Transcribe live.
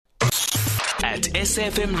at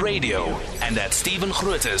SFM Radio and at Stephen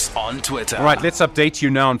Grootes on Twitter. All right, let's update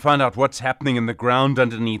you now and find out what's happening in the ground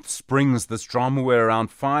underneath Springs. This drama where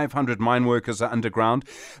around 500 mine workers are underground.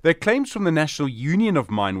 There are claims from the National Union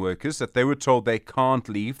of Mine Workers that they were told they can't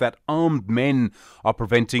leave, that armed men are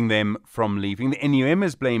preventing them from leaving. The NUM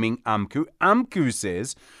is blaming AMCU. AMCU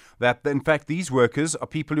says that, in fact, these workers are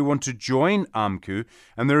people who want to join AMCU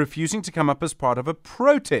and they're refusing to come up as part of a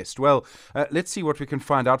protest. Well, let's see what we can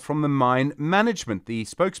find out from the mine management. The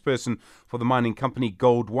spokesperson for the mining company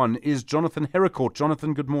Gold One is Jonathan Hericourt.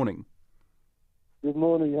 Jonathan, good morning. Good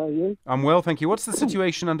morning, how are you? I'm well, thank you. What's the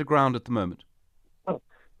situation underground at the moment?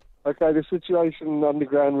 Okay, the situation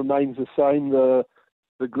underground remains the same. The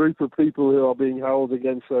group of people who are being held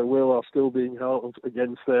against their will are still being held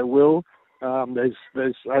against their will. There's,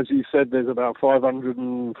 as you said, there's about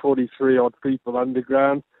 543 odd people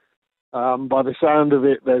underground. By the sound of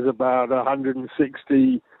it, there's about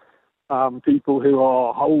 160 people who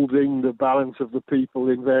are holding the balance of the people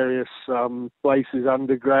in various places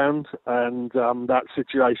underground, and that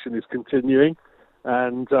situation is continuing.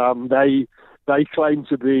 And they claim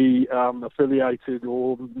to be affiliated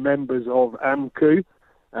or members of AMCU.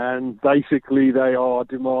 And basically they are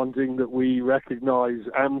demanding that we recognise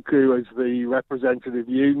AMCU as the representative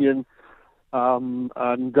union, and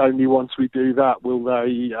only once we do that will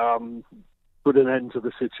they put an end to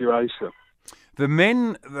the situation. The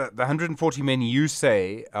men, the 140 men you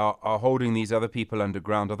say are holding these other people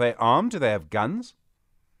underground, are they armed? Do they have guns?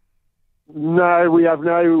 No, we have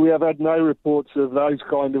had no reports of those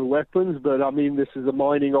kind of weapons, but I mean, this is a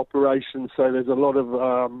mining operation, so there's a lot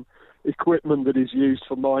of equipment that is used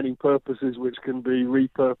for mining purposes, which can be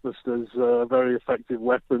repurposed as very effective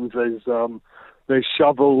weapons. There's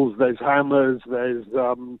shovels, there's hammers, there's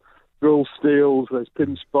drill steels, there's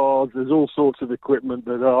pinch bars. There's all sorts of equipment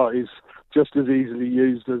that is just as easily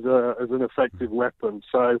used as an effective weapon.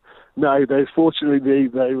 So, no, there's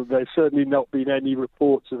certainly not been any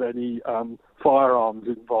reports of any firearms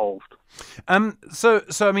involved. So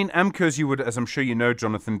I mean, AMCU, as I'm sure you know,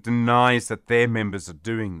 Jonathan, denies that their members are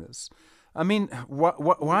doing this. I mean,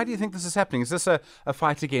 why do you think this is happening? Is this a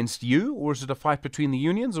fight against you, or is it a fight between the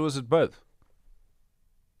unions, or is it both?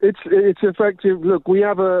 It's effective. Look, we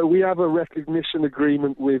have a recognition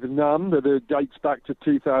agreement with NUM that dates back to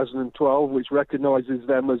 2012, which recognises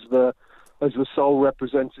them as the sole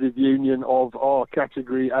representative union of our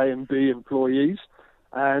category A and B employees.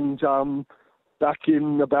 And back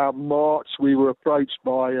in about March, we were approached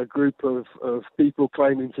by a group of people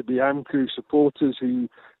claiming to be AMCU supporters who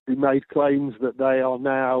made claims that they are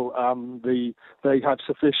now they have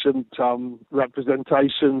sufficient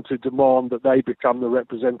representation to demand that they become the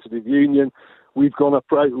representative union. We've gone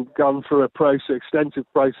through extensive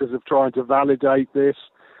process of trying to validate this.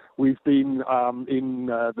 We've been in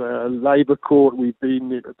the Labour Court. We've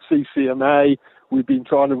been at CCMA. We've been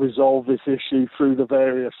trying to resolve this issue through the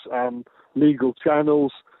various legal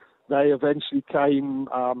channels. They eventually came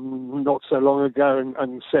not so long ago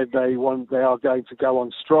and said they are going to go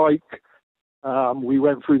on strike. We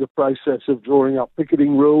went through the process of drawing up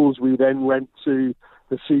picketing rules. We then went to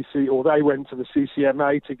the they went to the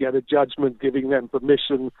CCMA to get a judgment giving them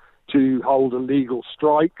permission to hold a legal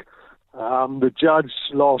strike. The judge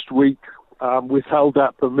last week withheld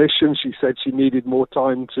that permission. She said she needed more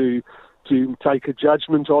time to take a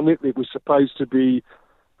judgment on it. It was supposed to be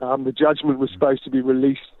the judgment was supposed to be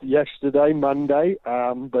released yesterday, Monday,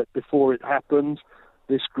 but before it happened,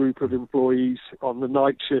 this group of employees on the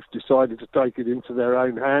night shift decided to take it into their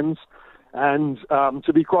own hands. And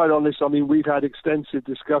to be quite honest, I mean, we've had extensive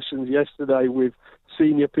discussions yesterday with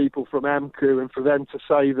senior people from AMCU, and for them to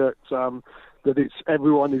say that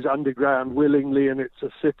everyone is underground willingly and it's a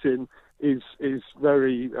sit-in is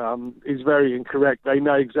very incorrect. They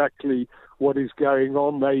know exactly what is going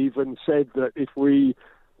on. They even said that if we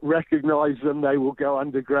recognise them, they will go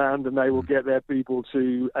underground and they will get their people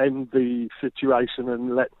to end the situation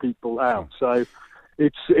and let people out. So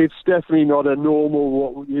it's definitely not a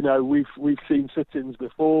normal. We've seen sit-ins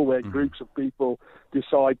before where groups of people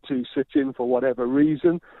decide to sit in for whatever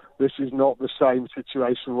reason. This is not the same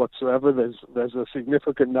situation whatsoever. There's a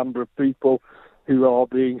significant number of people who are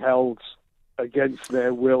being held against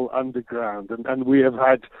their will underground, and we have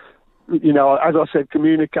had. As I said,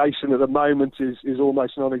 communication at the moment is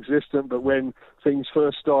almost non-existent, but when things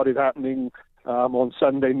first started happening on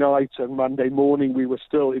Sunday night and Monday morning, we were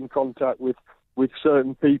still in contact with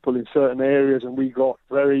certain people in certain areas, and we got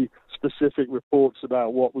very specific reports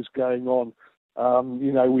about what was going on.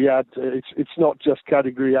 It's not just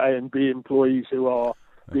category A and B employees who are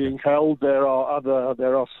being held. There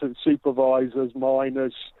are supervisors,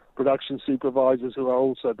 miners, production supervisors who are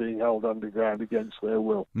also being held underground against their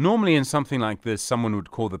will. Normally in something like this, someone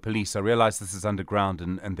would call the police. I realise this is underground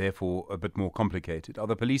and therefore a bit more complicated. Are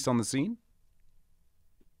the police on the scene?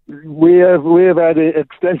 We have had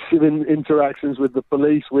extensive interactions with the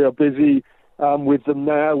police. We are busy with them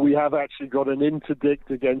now. We have actually got an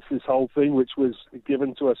interdict against this whole thing, which was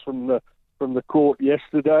given to us from the court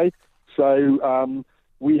yesterday. So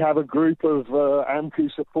we have a group of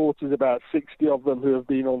AMCU supporters, about 60 of them, who have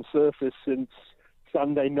been on surface since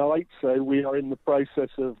Sunday night. So we are in the process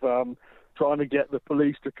of trying to get the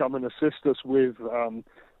police to come and assist us with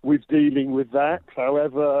dealing with that.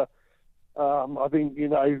 However, I think,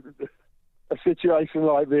 a situation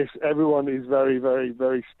like this, everyone is very, very,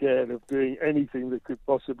 very scared of doing anything that could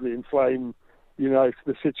possibly inflame,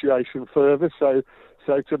 the situation further. So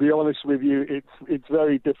to be honest with you, it's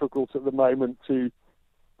very difficult at the moment to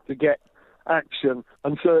get action.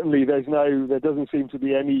 And certainly there doesn't seem to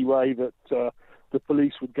be any way that the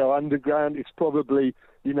police would go underground. It's probably,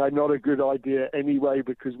 not a good idea anyway,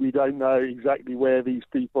 because we don't know exactly where these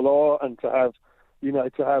people are, and to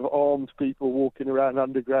have armed people walking around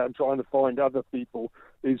underground trying to find other people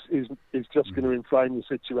is just going to inflame the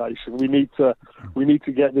situation. We need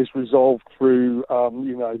to get this resolved through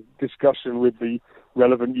discussion with the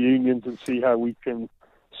relevant unions and see how we can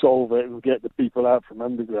solve it and get the people out from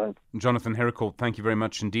underground. Jonathan Hericourt, thank you very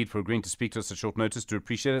much indeed for agreeing to speak to us at short notice. Do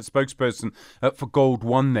appreciate it. Spokesperson for Gold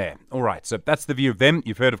One there. All right, so that's the view of them.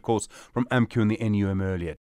 You've heard, of course, from AMCU and the NUM earlier.